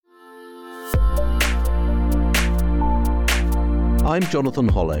I'm Jonathan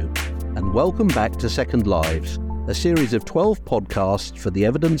Hollow, and welcome back to Second Lives, a series of 12 podcasts for the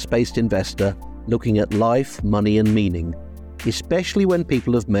evidence-based investor looking at life, money and meaning, especially when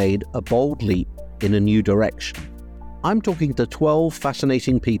people have made a bold leap in a new direction. I'm talking to 12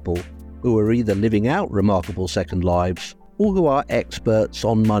 fascinating people who are either living out remarkable second lives or who are experts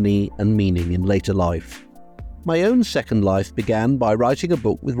on money and meaning in later life. My own second life began by writing a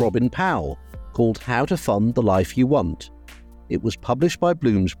book with Robin Powell called How to Fund the Life You Want. It was published by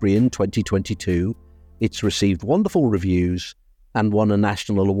Bloomsbury in 2022. It's received wonderful reviews and won a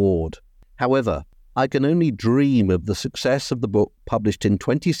national award. However, I can only dream of the success of the book published in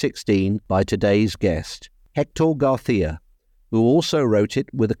 2016 by today's guest, Héctor García, who also wrote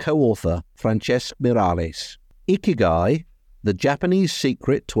it with a co-author, Francesc Miralles. Ikigai, the Japanese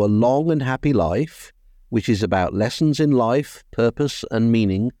secret to a long and happy life, which is about lessons in life, purpose and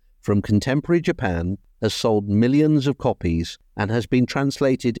meaning from contemporary Japan, has sold millions of copies and has been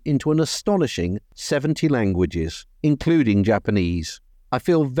translated into an astonishing 70 languages, including Japanese. I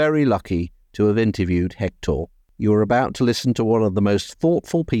feel very lucky to have interviewed Héctor. You are about to listen to one of the most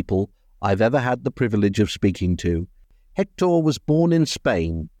thoughtful people I've ever had the privilege of speaking to. Héctor was born in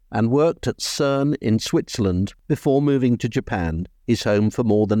Spain and worked at CERN in Switzerland before moving to Japan, his home for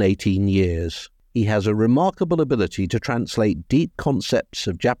more than 18 years. He has a remarkable ability to translate deep concepts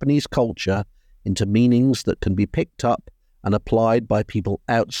of Japanese culture into meanings that can be picked up and applied by people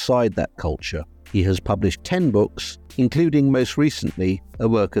outside that culture. He has published 10 books, including most recently a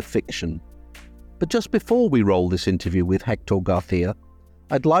work of fiction. But just before we roll this interview with Héctor García,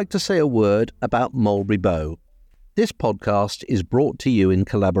 I'd like to say a word about Mulberry Bow. This podcast is brought to you in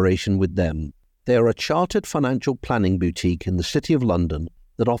collaboration with them. They are a chartered financial planning boutique in the City of London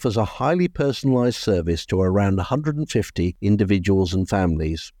that offers a highly personalised service to around 150 individuals and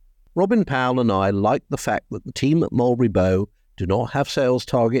families. Robin Powell and I like the fact that the team at Mulberry Bow do not have sales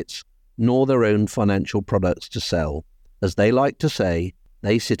targets nor their own financial products to sell. As they like to say,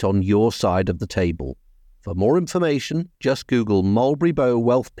 they sit on your side of the table. For more information, just Google Mulberry Bow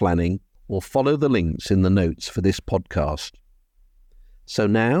Wealth Planning or follow the links in the notes for this podcast. So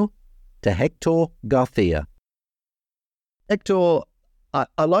now, to Héctor García. Héctor,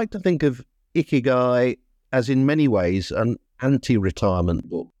 I like to think of Ikigai as in many ways an anti-retirement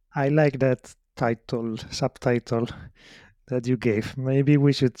book. I like that subtitle that you gave. Maybe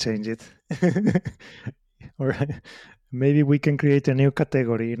we should change it. Or maybe we can create a new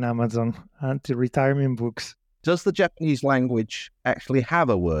category in Amazon, anti-retirement books. Does the Japanese language actually have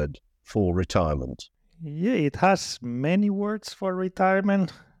a word for retirement? Yeah, it has many words for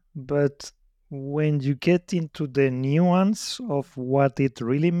retirement, but when you get into the nuance of what it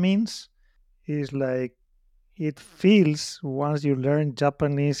really means, it's like it feels, once you learn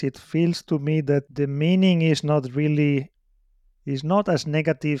Japanese, it feels to me that the meaning is not as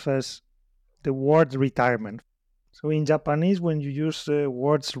negative as the word retirement. So in Japanese, when you use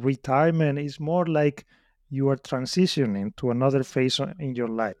words retirement, it's more like you are transitioning to another phase in your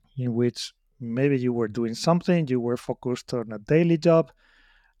life, in which maybe you were doing something, you were focused on a daily job,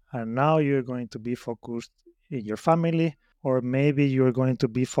 and now you're going to be focused in your family, or maybe you're going to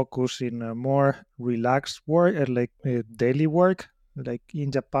be focused in a more relaxed work, like daily work. Like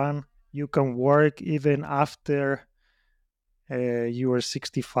in Japan, you can work even after you are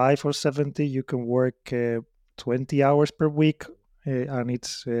 65 or 70. You can work 20 hours per week, and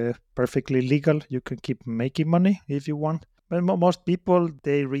it's perfectly legal. You can keep making money if you want. But most people,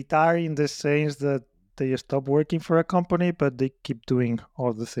 they retire in the sense that they stop working for a company, but they keep doing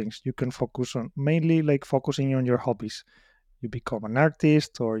all the things. You can focus on, mainly like focusing on your hobbies. You become an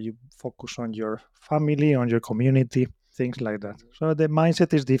artist, or you focus on your family, on your community, things like that. So the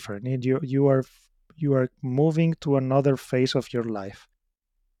mindset is different. You are moving to another phase of your life.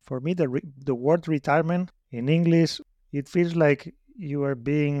 For me, the word retirement in English, it feels like you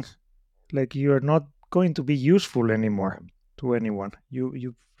are not going to be useful anymore to anyone.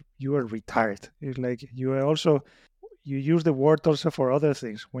 You are retired. It's like you use the word also for other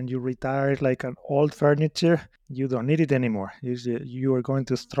things. When you retire, like an old furniture, you don't need it anymore. You are going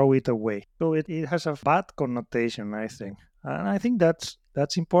to throw it away. So it has a bad connotation, I think. And I think that's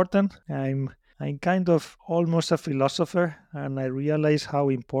important. I'm kind of almost a philosopher, and I realize how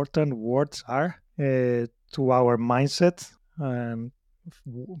important words are to our mindset and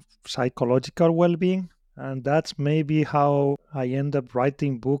psychological well-being. And that's maybe how I end up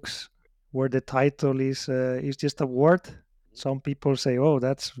writing books where the title is just a word. Some people say, "Oh,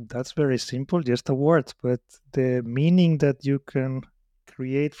 that's very simple, just a word." But the meaning that you can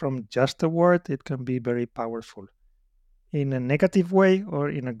create from just a word, it can be very powerful, in a negative way or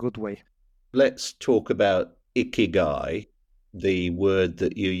in a good way. Let's talk about Ikigai. the word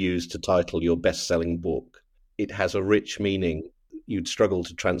that you use to title your best-selling book. It has a rich meaning. You'd struggle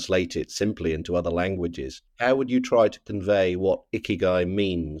to translate it simply into other languages. How would you try to convey what ikigai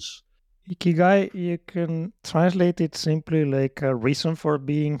means? Ikigai, you can translate it simply like a reason for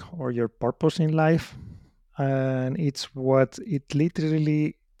being or your purpose in life. And it's what it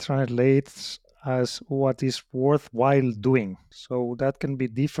literally translates as what is worthwhile doing. So that can be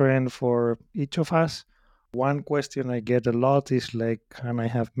different for each of us. One question I get a lot is like, can I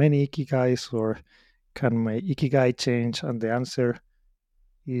have many ikigais or can my ikigai change? And the answer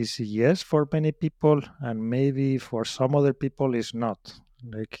is yes for many people, and maybe for some other people is not.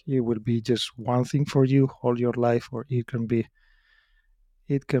 Like it will be just one thing for you all your life, or it can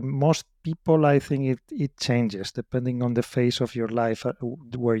most people I think it changes depending on the phase of your life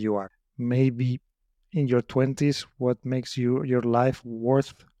where you are. Maybe in your 20s what makes your life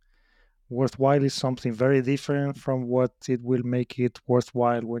worthwhile is something very different from what it will make it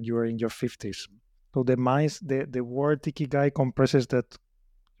worthwhile when you are in your 50s. So the word ikigai compresses that.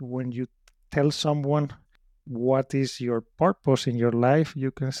 When you tell someone what is your purpose in your life,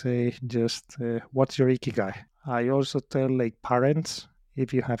 you can say just what's your ikigai. I also tell like parents,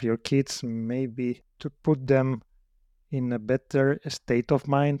 if you have your kids, maybe to put them in a better state of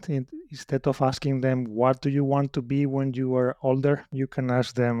mind. Instead of asking them what do you want to be when you are older, you can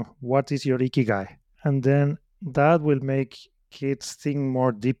ask them what is your ikigai, and then that will make kids think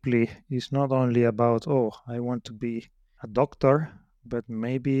more deeply. It's not only about, oh, I want to be a doctor, but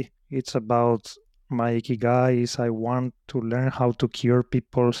maybe it's about my ikigai is I want to learn how to cure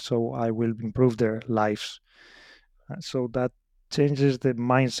people so I will improve their lives. So that changes the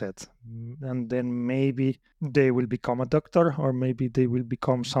mindset. And then maybe they will become a doctor, or maybe they will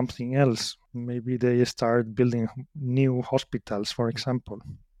become something else. Maybe they start building new hospitals, for example.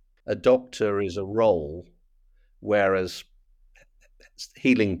 A doctor is a role, whereas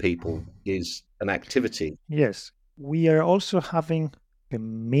healing people is an activity. Yes, we are also having a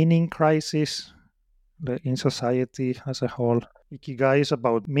meaning crisis in society as a whole. Ikigai is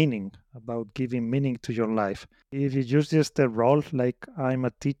about meaning, about giving meaning to your life. If you use just the role, like I'm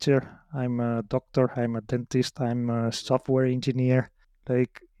a teacher, I'm a doctor, I'm a dentist, I'm a software engineer,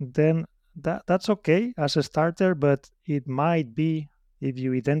 like then that's okay as a starter, but it might be if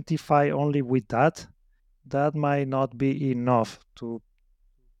you identify only with that, that might not be enough to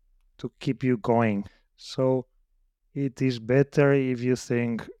keep you going. So it is better if you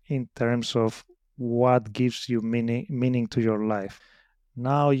think in terms of what gives you meaning to your life.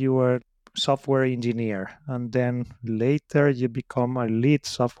 Now you are software engineer, and then later you become a lead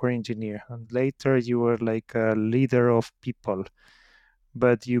software engineer, and later you are like a leader of people,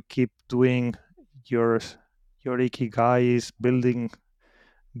 but you keep doing your your ikigai is building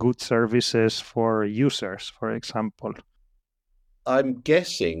good services for users, for example. I'm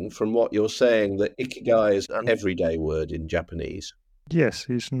guessing from what you're saying that ikigai is an everyday word in Japanese. Yes,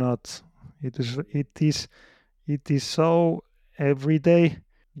 it's not. It is so everyday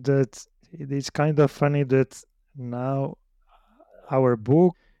that it is kind of funny that now our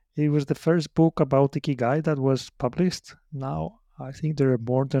book, it was the first book about Ikigai that was published. Now I think there are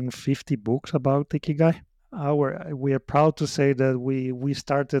more than 50 books about Ikigai. We are proud to say that we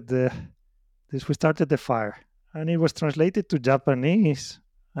started the fire, and it was translated to Japanese,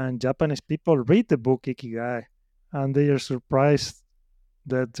 and Japanese people read the book Ikigai, and they are surprised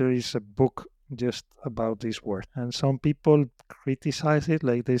that there is a book just about this word. And some people criticize it,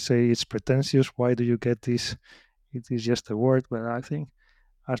 like they say it's pretentious. Why do you get this? It is just a word. But I think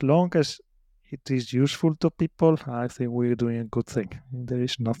as long as it is useful to people, I think we're doing a good thing. There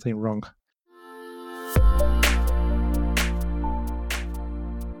is nothing wrong.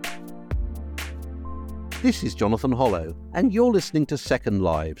 This is Jonathan Hollow, and you're listening to Second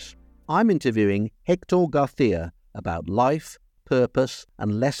Lives. I'm interviewing Héctor García about life, purpose,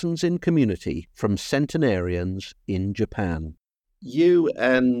 and lessons in community from centenarians in Japan. You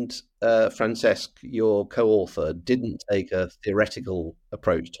and Francesc, your co-author, didn't take a theoretical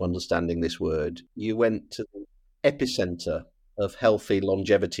approach to understanding this word. You went to the epicenter of healthy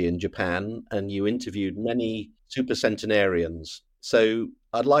longevity in Japan, and you interviewed many supercentenarians. So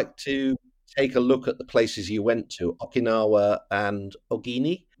I'd like to take a look at the places you went to, Okinawa and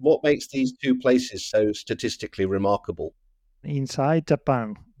Ogini. What makes these two places so statistically remarkable? Inside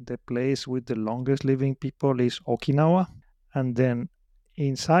Japan, the place with the longest living people is Okinawa. And then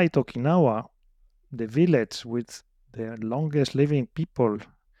inside Okinawa, the village with the longest living people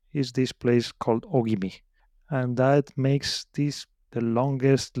is this place called Ogimi. And that makes this the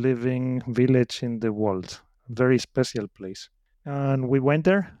longest living village in the world. Very special place. And we went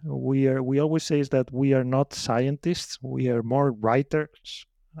there. We always say that we are not scientists. We are more writers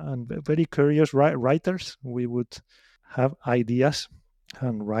and very curious writers. We would have ideas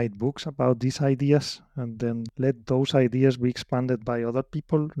and write books about these ideas and then let those ideas be expanded by other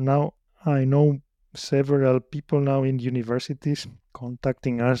people. Now I know several people now in universities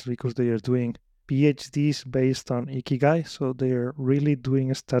contacting us because they are doing PhDs based on Ikigai. So they are really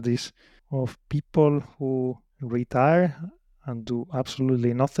doing studies of people who retire and do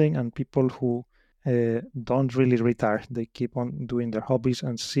absolutely nothing, and people who don't really retire. They keep on doing their hobbies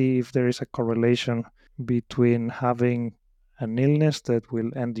and see if there is a correlation between having an illness that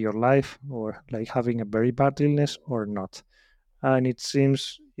will end your life or like having a very bad illness or not. And it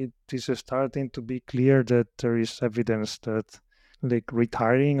seems it is starting to be clear that there is evidence that like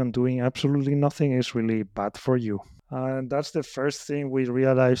retiring and doing absolutely nothing is really bad for you. And that's the first thing we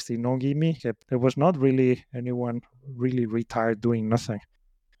realized in Ogimi. There was not really anyone really retired doing nothing.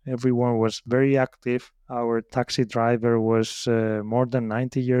 Everyone was very active. Our taxi driver was more than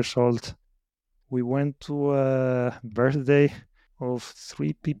 90 years old. We went to a birthday of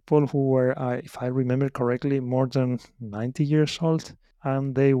three people who were, if I remember correctly, more than 90 years old.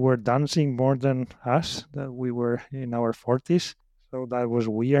 And they were dancing more than us, that we were in our 40s. So that was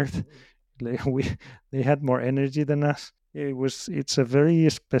weird. Like they had more energy than us. It's a very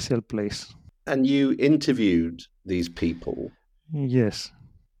special place. And you interviewed these people. Yes.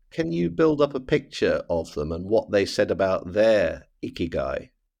 Can you build up a picture of them and what they said about their ikigai?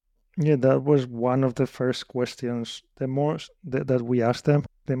 Yeah, that was one of the first questions. The most that we asked them.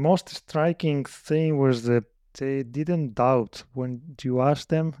 The most striking thing was that they didn't doubt when you asked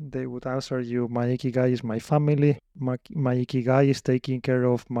them. They would answer you, "My ikigai is my family. My ikigai is taking care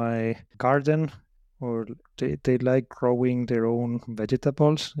of my garden," or they like growing their own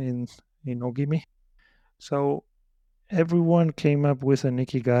vegetables in Ogimi. So everyone came up with an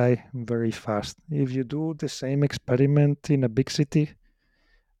ikigai very fast. If you do the same experiment in a big city,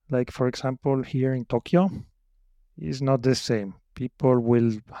 like for example here in Tokyo, it's not the same. People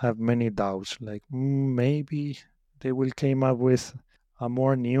will have many doubts, like maybe they will came up with a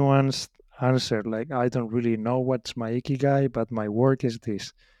more nuanced answer, like I don't really know what's my ikigai, but my work is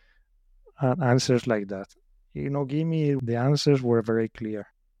this, and answers like that. In Ogimi, the answers were very clear.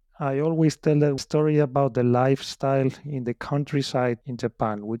 I always tell a story about the lifestyle in the countryside in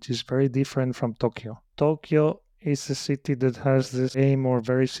Japan, which is very different from Tokyo. Tokyo is a city that has the same or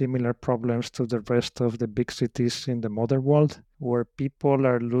very similar problems to the rest of the big cities in the modern world, where people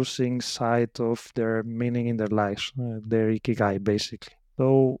are losing sight of their meaning in their lives, their ikigai, basically.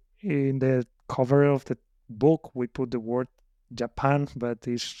 So in the cover of the book, we put the word Japan, but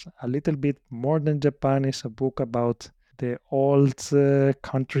it's a little bit more than Japan. It's a book about the old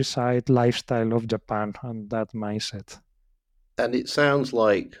countryside lifestyle of Japan and that mindset. And it sounds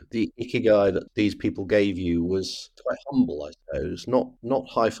like the ikigai that these people gave you was quite humble, I suppose, not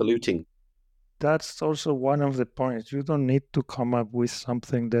highfalutin. That's also one of the points. You don't need to come up with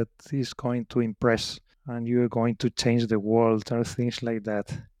something that is going to impress and you're going to change the world or things like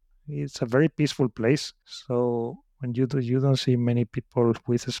that. It's a very peaceful place. So when you don't see many people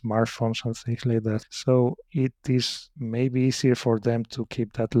with smartphones and things like that. So it is maybe easier for them to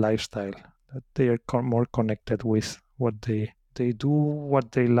keep that lifestyle, that they are more connected with what they do,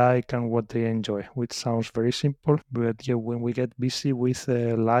 what they like and what they enjoy, which sounds very simple, but yeah, when we get busy with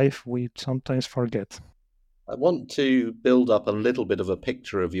life, we sometimes forget. I want to build up a little bit of a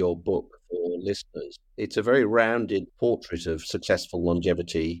picture of your book for listeners. It's a very rounded portrait of successful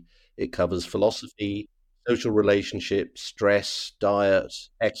longevity. It covers philosophy, social relationships, stress, diet,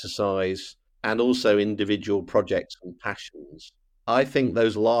 exercise, and also individual projects and passions. I think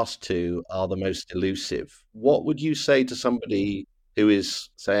those last two are the most elusive. What would you say to somebody who is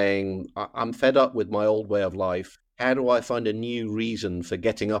saying, I'm fed up with my old way of life? How do I find a new reason for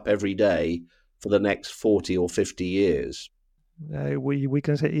getting up every day for the next 40 or 50 years? We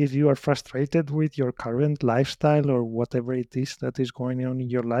can say if you are frustrated with your current lifestyle or whatever it is that is going on in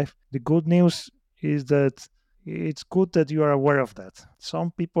your life, the good news is that it's good that you are aware of that. Some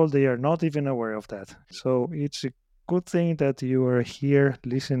people, they are not even aware of that. So it's a good thing that you are here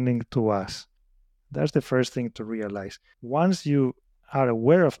listening to us. That's the first thing to realize. Once you are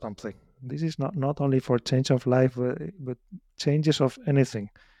aware of something, this is not only for change of life, but changes of anything.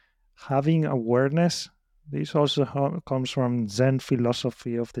 Having awareness, this also comes from Zen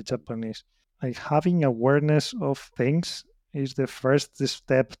philosophy of the Japanese. Like having awareness of things is the first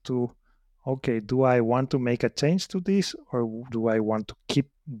step to, okay, do I want to make a change to this or do I want to keep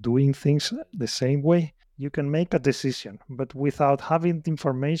doing things the same way? You can make a decision, but without having the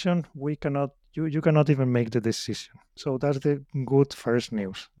information, we cannot You cannot even make the decision. So that's the good first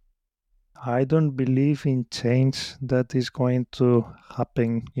news. I don't believe in change that is going to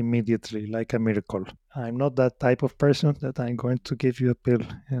happen immediately, like a miracle. I'm not that type of person that I'm going to give you a pill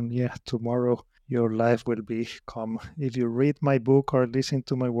and yeah, tomorrow your life will be calm. If you read my book or listen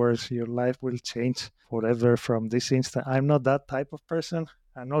to my words, your life will change forever from this instant. I'm not that type of person.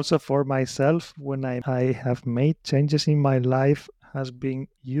 And also for myself, when I have made changes in my life, has been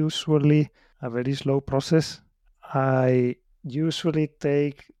usually a very slow process. I usually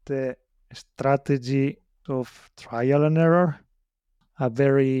take the strategy of trial and error, a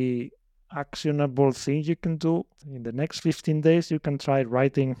very actionable thing you can do. In the next 15 days, you can try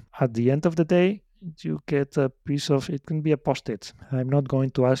writing at the end of the day. You get a piece of it, can be a post-it. I'm not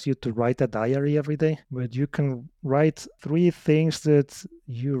going to ask you to write a diary every day, but you can write 3 things that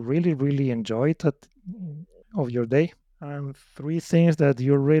you really, really enjoyed of your day and 3 things that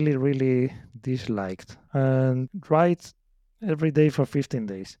you really, really disliked. And write every day for 15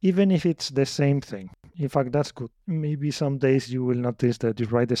 days, even if it's the same thing. In fact, that's good. Maybe some days you will notice that you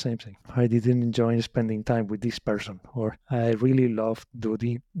write the same thing. I didn't enjoy spending time with this person, or I really loved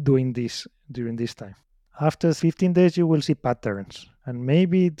doing this during this time. After 15 days, you will see patterns, and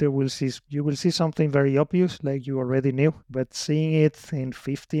maybe you will see something very obvious, like you already knew. But seeing it in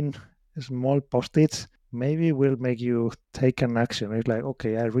 15 small post-its maybe will make you take an action. It's like,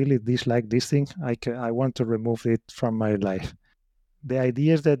 okay, I really dislike this thing. I want to remove it from my life. The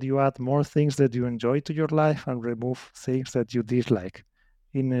idea is that you add more things that you enjoy to your life and remove things that you dislike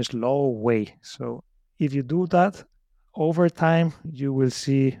in a slow way. So if you do that over time, you will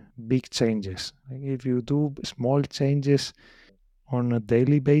see big changes. If you do small changes on a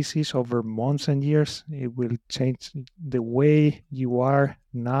daily basis over months and years, it will change the way you are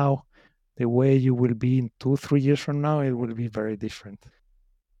now, the way you will be in 2, 3 years from now. It will be very different.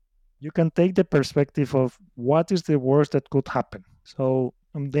 You can take the perspective of what is the worst that could happen. So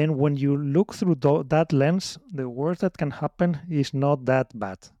and then when you look through that lens, the worst that can happen is not that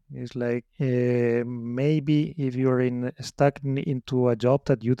bad. It's like maybe if you're stuck into a job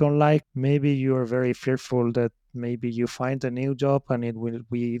that you don't like, maybe you are very fearful that maybe you find a new job and it will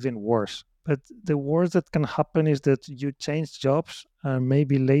be even worse. But the worst that can happen is that you change jobs and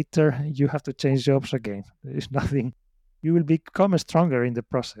maybe later you have to change jobs again. There is nothing. You will become stronger in the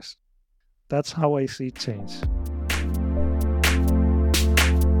process. That's how I see change.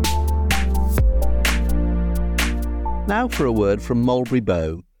 Now for a word from Mulberry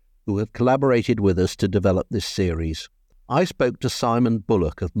Bow, who have collaborated with us to develop this series. I spoke to Simon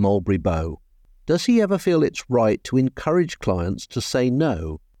Bullock of Mulberry Bow. Does he ever feel it's right to encourage clients to say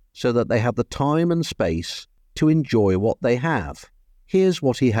no so that they have the time and space to enjoy what they have? Here's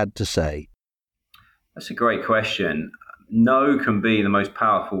what he had to say. That's a great question. No can be the most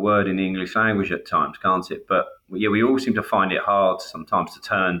powerful word in the English language at times, can't it? But yeah, we all seem to find it hard sometimes to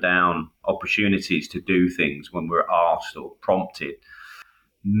turn down opportunities to do things when we're asked or prompted.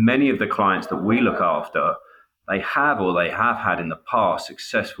 Many of the clients that we look after, they have had in the past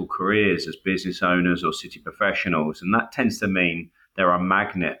successful careers as business owners or city professionals. And that tends to mean they're a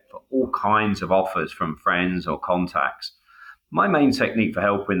magnet for all kinds of offers from friends or contacts. My main technique for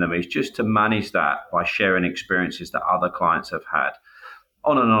helping them is just to manage that by sharing experiences that other clients have had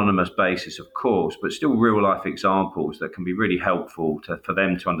on an anonymous basis, of course, but still real life examples that can be really helpful for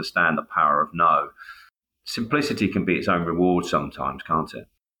them to understand the power of no. Simplicity can be its own reward sometimes, can't it?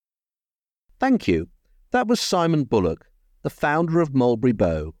 Thank you. That was Simon Bullock, the founder of Mulberry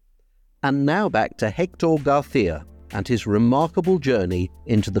Bow. And now back to Héctor García and his remarkable journey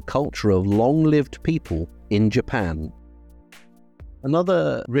into the culture of long-lived people in Japan.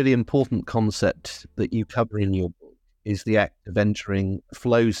 Another really important concept that you cover in your book is the act of entering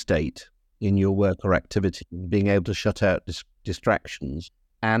flow state in your work or activity, being able to shut out distractions.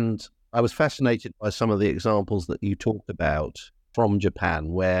 And I was fascinated by some of the examples that you talked about from Japan,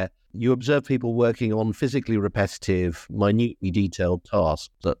 where you observe people working on physically repetitive, minutely detailed tasks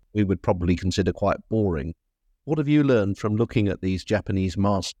that we would probably consider quite boring. What have you learned from looking at these Japanese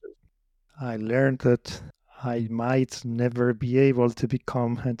masters? I learned that I might never be able to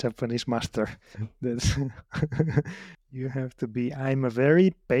become a Japanese master. That's you have to be. I'm a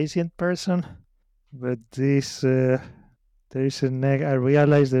very patient person, but there is I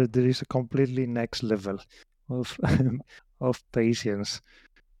realize that there is a completely next level of of patience.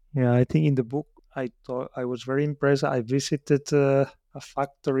 Yeah, I think in the book I thought I was very impressed. I visited a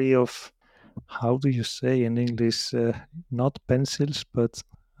factory of, how do you say in English? Not pencils, but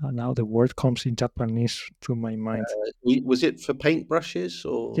now the word comes in Japanese to my mind. Was it for paintbrushes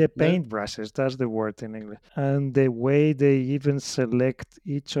or? Yeah, No? paintbrushes, that's the word in English. And the way they even select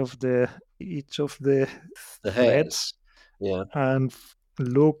each of the each of the The threads hairs. Yeah. and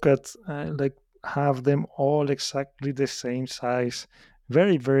look at have them all exactly the same size.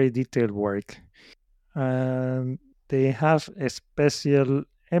 Very, very detailed work. And they have a special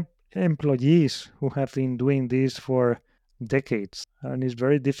employees who have been doing this for decades, and it's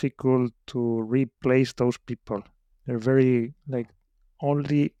very difficult to replace those people. They're very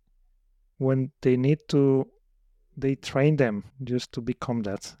only when they need to, they train them just to become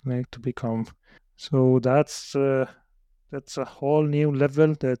that, to become. So that's a whole new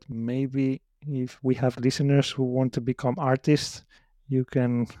level that maybe if we have listeners who want to become artists, you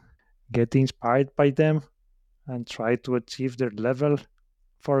can get inspired by them and try to achieve their level.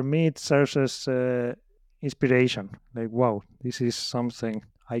 For me, it serves as inspiration. Wow, this is something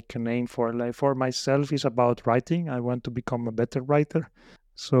I can aim for. For myself, it's about writing. I want to become a better writer.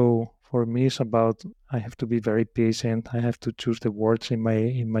 So for me, it's about I have to be very patient. I have to choose the words in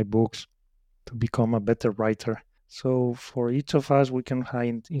my books to become a better writer. So for each of us, we can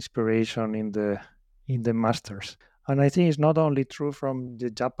find inspiration in the masters. And I think it's not only true from the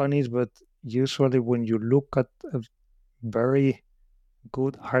Japanese, but usually when you look at a very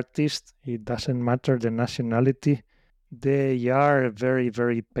good artist, it doesn't matter the nationality, they are very,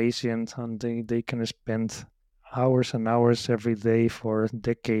 very patient and they can spend hours and hours every day for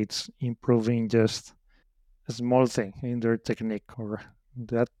decades improving just a small thing in their technique, or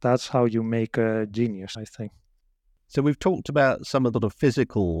that's how you make a genius, I think. So we've talked about some of the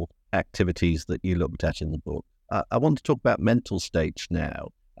physical activities that you looked at in the book. I want to talk about mental states now,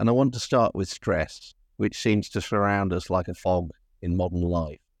 and I want to start with stress, which seems to surround us like a fog in modern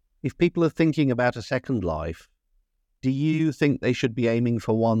life. If people are thinking about a second life, do you think they should be aiming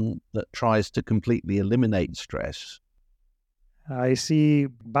for one that tries to completely eliminate stress? I see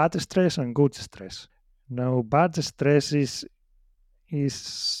bad stress and good stress. Now, bad stress is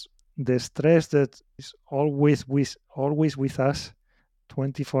the stress that is always with us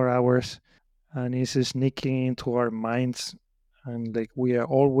 24 hours and is sneaking into our minds, and we are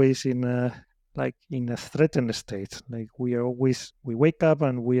always in a threatened state. We wake up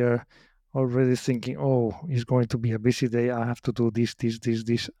and we are already thinking, oh, it's going to be a busy day, I have to do this,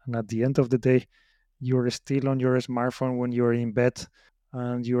 and at the end of the day you're still on your smartphone when you're in bed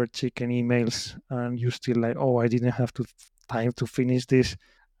and you're checking emails and you still oh, I didn't have time to finish this.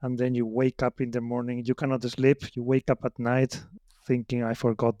 And then you wake up in the morning, you cannot sleep, you wake up at night thinking I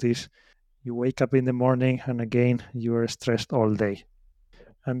forgot this. You wake up in the morning and again you're stressed all day.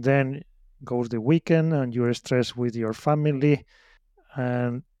 And then goes the weekend and you're stressed with your family,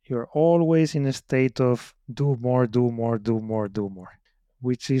 and you're always in a state of do more,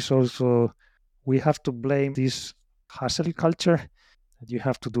 which is also, we have to blame this hustle culture that you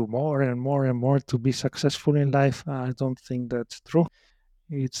have to do more and more and more to be successful in life. I don't think that's true.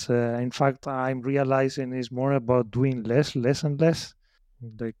 It's in fact, I'm realizing it's more about doing less and less,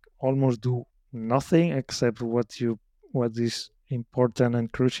 almost do nothing except what is important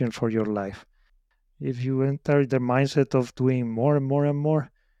and crucial for your life. If you enter the mindset of doing more and more and more,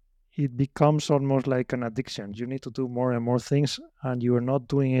 it becomes almost like an addiction. You need to do more and more things, and you are not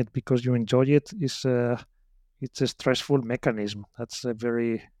doing it because you enjoy it. It's a stressful mechanism. That's a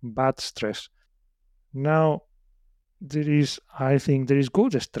very bad stress. Now, I think there is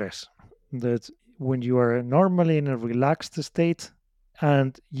good stress, that when you are normally in a relaxed state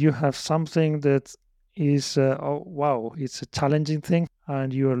and you have something that is, oh, wow, it's a challenging thing,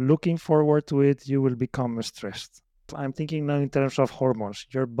 and you are looking forward to it, you will become stressed. I'm thinking now in terms of hormones.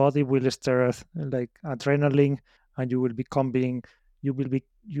 Your body will stir adrenaline, and you will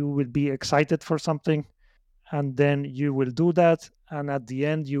be excited for something, and then you will do that, and at the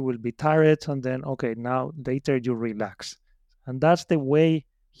end you will be tired, and then okay, now later you relax. And that's the way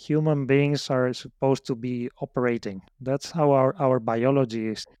human beings are supposed to be operating. That's how our biology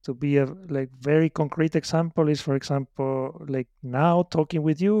is. To be a very concrete example is, for example, now talking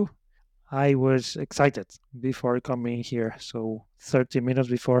with you, I was excited before coming here. So 30 minutes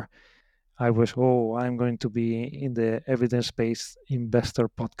before, I was, oh, I'm going to be in the evidence-based investor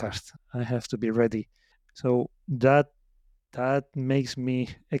podcast. I have to be ready. So that makes me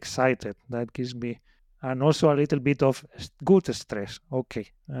excited. That gives me, and also a little bit of good stress. Okay,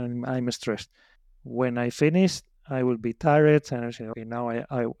 and I'm stressed. When I finish, I will be tired, and I say, okay, now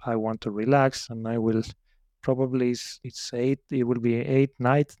I want to relax, and I will probably it's 8. It will be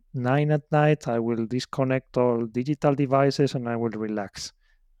 9 at night. I will disconnect all digital devices, and I will relax.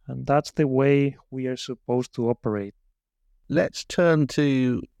 And that's the way we are supposed to operate. Let's turn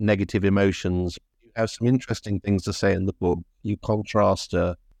to negative emotions. You have some interesting things to say in the book. You contrast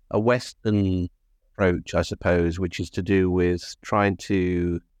a Western approach, I suppose, which is to do with trying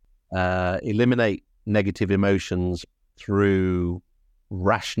to eliminate negative emotions through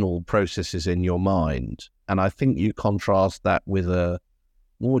rational processes in your mind. And I think you contrast that with a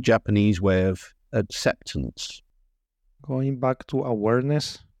more Japanese way of acceptance. Going back to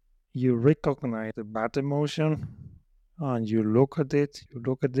awareness, you recognize the bad emotion and you look at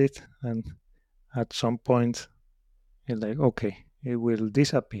it, and at some point you're like, okay, it will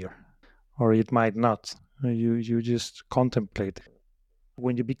disappear or it might not. You just contemplate it.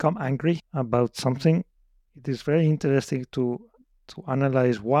 When you become angry about something, it is very interesting to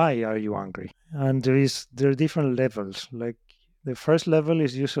analyze why are you angry. And there are different levels. Like the first level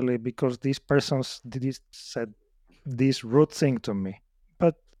is usually because this person said this rude thing to me.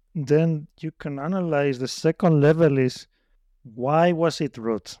 But then you can analyze the second level is why was it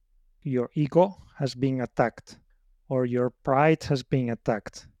rude? Your ego has been attacked or your pride has been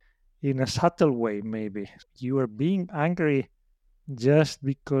attacked in a subtle way, maybe. You are being angry just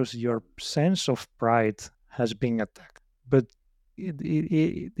because your sense of pride has been attacked. But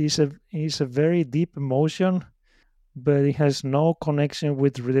it is a very deep emotion, but it has no connection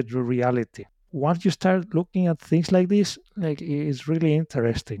with the reality. Once you start looking at things like this, like it's really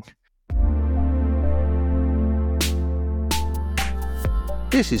interesting.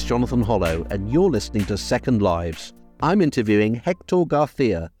 This is Jonathan Hollow, and you're listening to Second Lives. I'm interviewing Héctor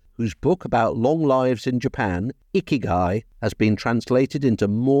García, whose book about long lives in Japan, Ikigai, has been translated into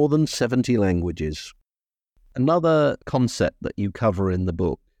more than 70 languages. Another concept that you cover in the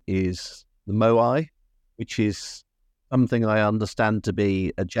book is the moai, which is something I understand to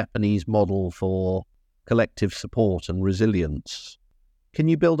be a Japanese model for collective support and resilience. Can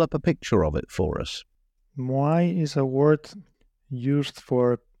you build up a picture of it for us? Moai is a word used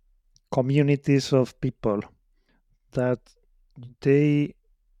for communities of people that they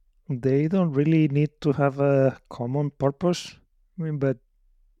don't really need to have a common purpose, but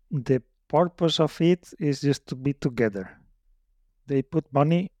the purpose of it is just to be together. They put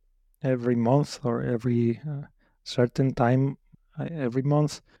money every month or every certain time, every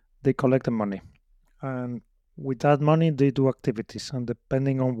month they collect the money, and with that money they do activities, and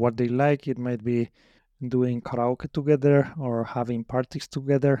depending on what they like, it might be doing karaoke together or having parties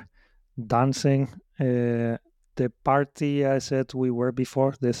together, dancing. The party I said we were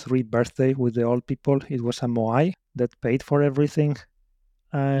before, the 3 birthday with the old people, it was a moai that paid for everything.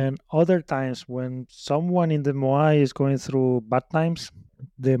 And other times when someone in the moai is going through bad times,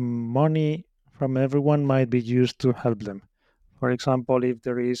 the money from everyone might be used to help them. For example, if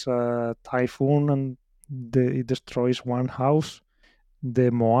there is a typhoon and it destroys one house,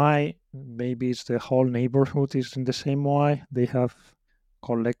 the moai, maybe it's the whole neighborhood is in the same moai. They have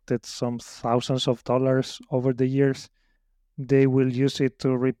collected some thousands of dollars over the years. They will use it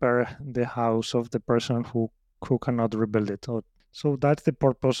to repair the house of the person who cannot rebuild it. So that's the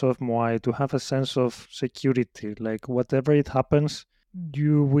purpose of moai, to have a sense of security. Like whatever it happens,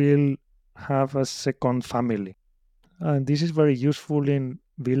 you will have a second family. And this is very useful in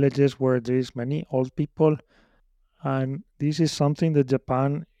villages where there is many old people. And this is something that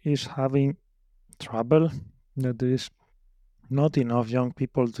Japan is having trouble, that there is not enough young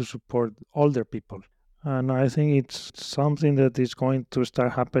people to support older people. And I think it's something that is going to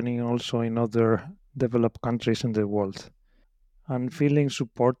start happening also in other developed countries in the world. And feeling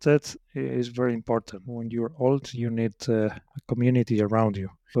supported is very important. When you're old, you need a community around you.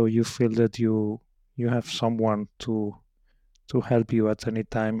 So you feel that you have someone to help you at any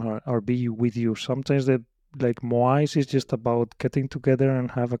time or be with you. Sometimes that like Moais is just about getting together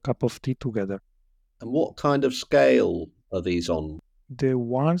and have a cup of tea together. And what kind of scale are these on? The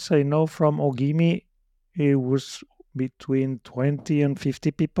ones I know from Ogimi, it was between 20 and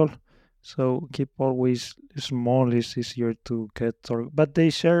 50 people. So keep always small is easier to get. But they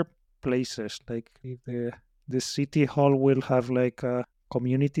share places. Like the city hall will have like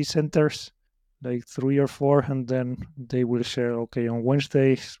community centers, like 3 or 4, and then they will share, okay, on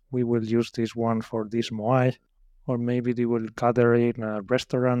Wednesdays we will use this one for this moai, or maybe they will gather in a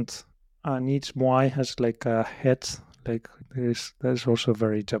restaurant, and each moai has like a head, like this. That's also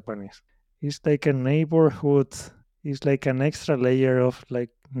very Japanese. It's like a neighborhood. It's like an extra layer of like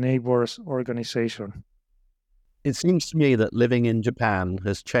neighbors organization. It seems to me that living in Japan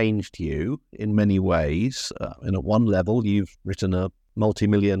has changed you in many ways. And at one level, you've written a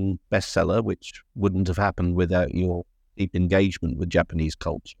multi-million bestseller, which wouldn't have happened without your deep engagement with Japanese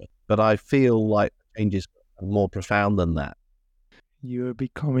culture. But I feel like changes are more profound than that. You're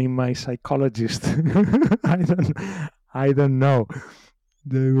becoming my psychologist. I don't know.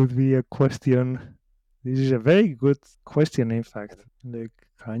 There would be a question. This is a very good question, in fact. Like,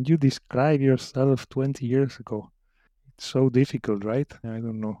 can you describe yourself 20 years ago? It's so difficult, right? I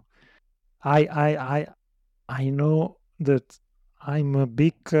don't know. I I I I know that I'm a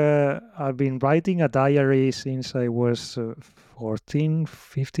big. I've been writing a diary since I was 14,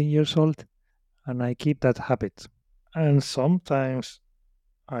 15 years old, and I keep that habit. And sometimes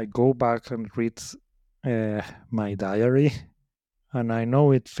I go back and read uh, my diary, and I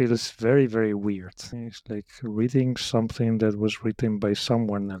know it feels very, very weird. It's like reading something that was written by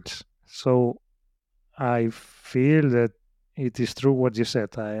someone else. So I feel that it is true what you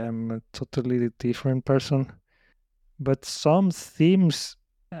said. I am a totally different person, but some themes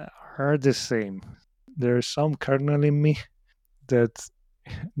are the same. There's some kernel in me that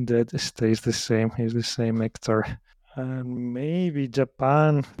stays the same. Is the same Hector. And maybe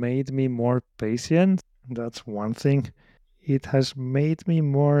Japan made me more patient. That's one thing. It has made me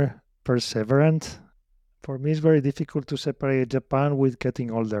more perseverant. For me, it's very difficult to separate Japan with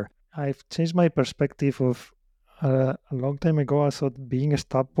getting older. I've changed my perspective of a long time ago. I thought being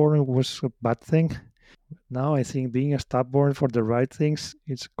stubborn was a bad thing. Now I think being stubborn for the right things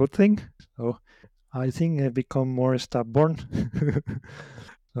is a good thing. So I think I've become more stubborn.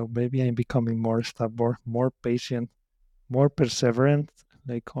 So maybe I'm becoming more stubborn, more patient, more perseverant,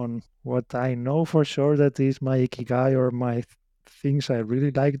 like on what I know for sure that is my ikigai or my things I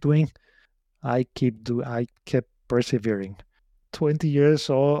really like doing. I kept persevering. 20 years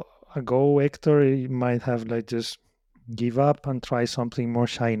ago, Hector might have like just give up and try something more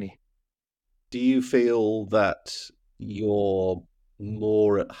shiny. Do you feel that you're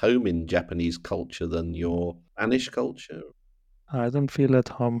more at home in Japanese culture than your Spanish culture? I don't feel at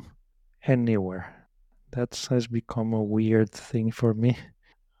home anywhere. That has become a weird thing for me.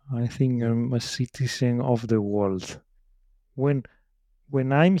 I think I'm a citizen of the world. When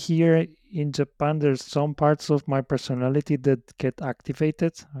when I'm here in Japan, there's some parts of my personality that get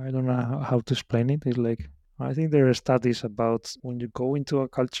activated. I don't know how to explain it. It's like I think there are studies about when you go into a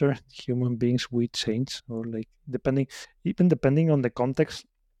culture, human beings we change, or like depending on the context.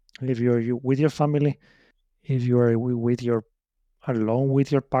 If with your family, if you are with your alone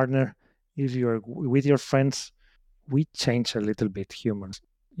with your partner, if you are with your friends, we change a little bit. Humans.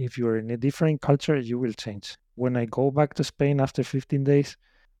 If you're in a different culture, you will change. When I go back to Spain after 15 days,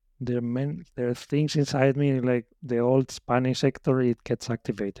 there are things inside me like the old Spanish sector. It gets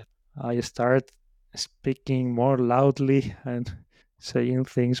activated. I start speaking more loudly and saying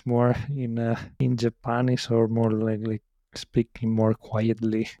things more in Japanese, or more like speaking more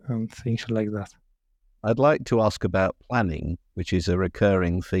quietly and things like that. I'd like to ask about planning, which is a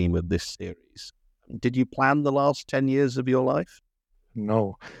recurring theme of this series. Did you plan the last 10 years of your life?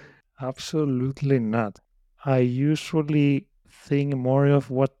 No, absolutely not. I usually think more of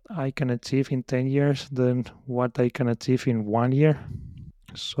what I can achieve in 10 years than what I can achieve in 1 year.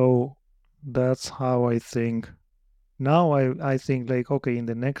 So that's how I think. Now I think like, okay, in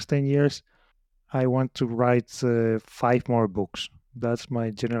the next 10 years, I want to write 5 more books. That's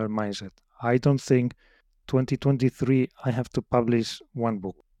my general mindset. I don't think 2023 I have to publish one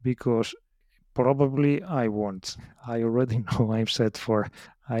book because probably I won't. I already know I'm set for,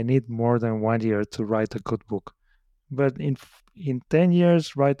 I need more than 1 year to write a good book. But in 10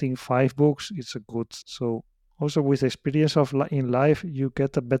 years, writing 5 books is a good. So also with experience of in life, you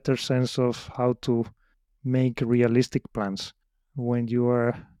get a better sense of how to make realistic plans. When you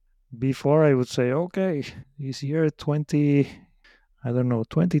are before, I would say, okay, this year 20, I don't know,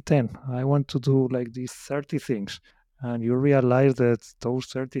 2010, I want to do like these 30 things. And you realize that those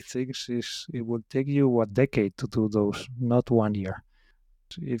 30 things it will take you a decade to do those, not 1 year.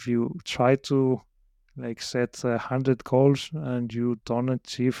 If you try to like set 100 goals and you don't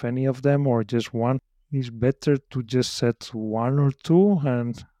achieve any of them or just one, it's better to just set one or two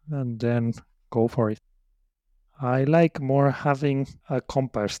and then go for it. I like more having a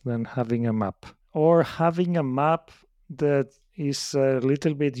compass than having a map, or having a map that is a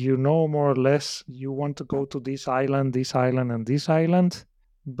little bit, more or less, you want to go to this island, and this island.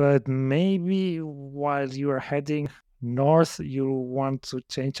 But maybe while you are heading north, you want to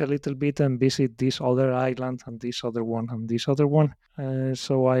change a little bit and visit this other island and this other one and this other one.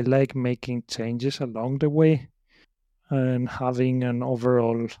 So I like making changes along the way and having an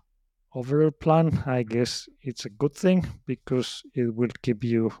overall plan. I guess it's a good thing because it will keep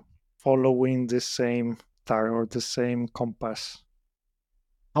you following the same star or the same compass.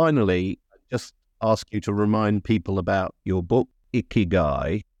 Finally, I just ask you to remind people about your book,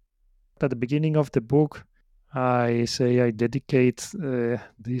 Ikigai. At the beginning of the book, I say I dedicate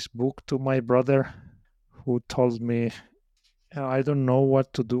this book to my brother who told me, I don't know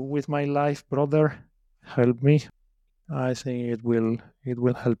what to do with my life, brother. Help me. I think it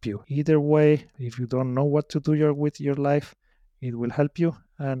will help you. Either way, if you don't know what to do with your life, it will help you.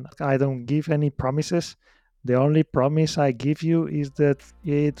 And I don't give any promises. The only promise I give you is that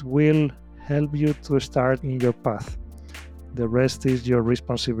it will help you to start in your path. The rest is your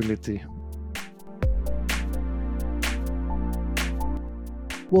responsibility.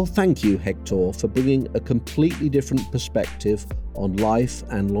 Well, thank you, Héctor, for bringing a completely different perspective on life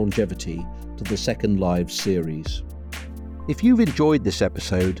and longevity to the Second Lives series. If you've enjoyed this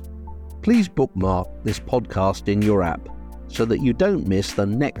episode, please bookmark this podcast in your app so that you don't miss the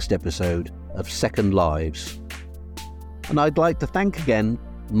next episode of Second Lives. And I'd like to thank again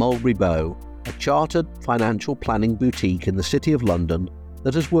Mulberry Bow, a chartered financial planning boutique in the City of London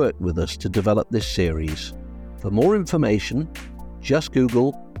that has worked with us to develop this series. For more information, just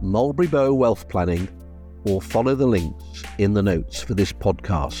Google Mulberry Bow Wealth Planning or follow the links in the notes for this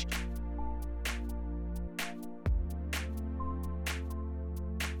podcast.